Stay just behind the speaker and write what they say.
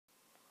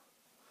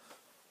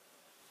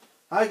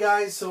Hi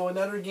guys, so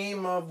another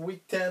game of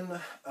Week 10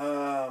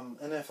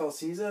 NFL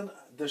season.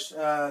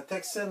 The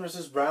Texans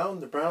versus Brown.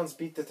 The Browns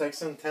beat the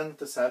Texans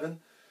 10-7.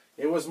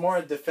 It was more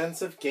a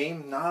defensive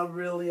game, not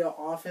really an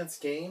offense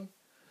game.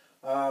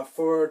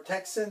 For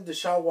Texans,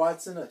 Deshaun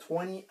Watson,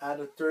 20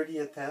 out of 30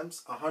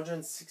 attempts,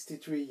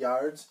 163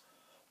 yards,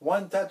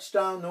 1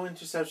 touchdown, no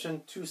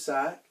interception, 2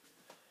 sacks.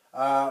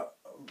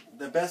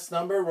 The best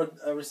number with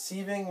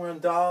receiving,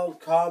 Randall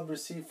Cobb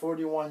received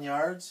 41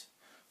 yards.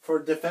 For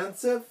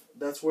defensive,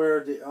 that's where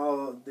they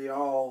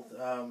all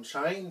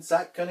shine.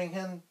 Zach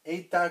Cunningham,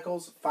 8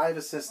 tackles, 5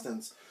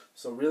 assistants.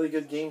 So really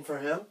good game for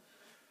him.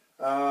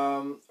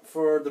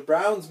 For the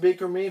Browns,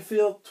 Baker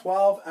Mayfield,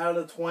 12 out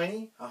of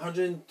 20,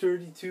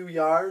 132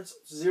 yards,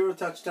 0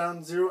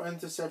 touchdowns, 0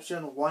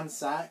 interception, 1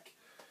 sack.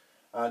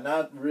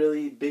 Not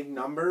really big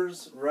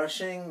numbers.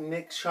 Rushing,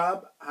 Nick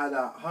Chubb had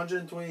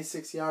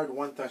 126 yards,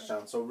 1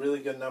 touchdown. So really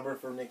good number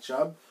for Nick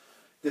Chubb.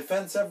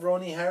 Defensive,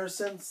 Ronnie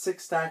Harrison,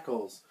 6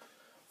 tackles.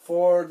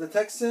 For the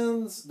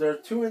Texans, they're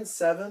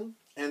 2-7,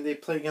 and they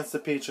play against the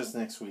Patriots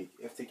next week.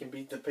 If they can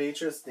beat the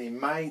Patriots, they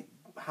might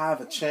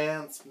have a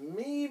chance,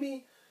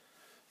 maybe,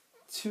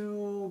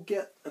 to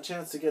get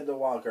the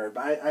wild card.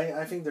 But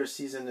I think their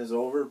season is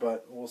over,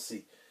 but we'll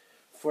see.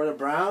 For the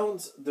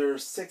Browns, they're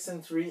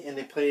 6-3, and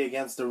they play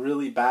against the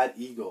really bad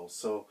Eagles.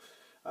 So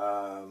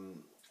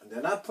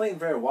they're not playing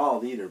very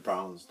well either,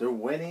 Browns. They're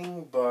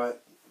winning,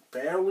 but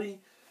barely.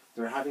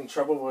 They're having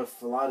trouble with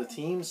a lot of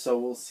teams, so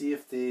we'll see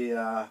if they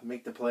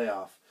make the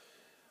playoff.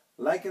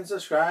 Like and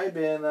subscribe,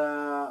 and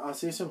I'll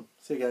see you soon.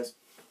 See you guys.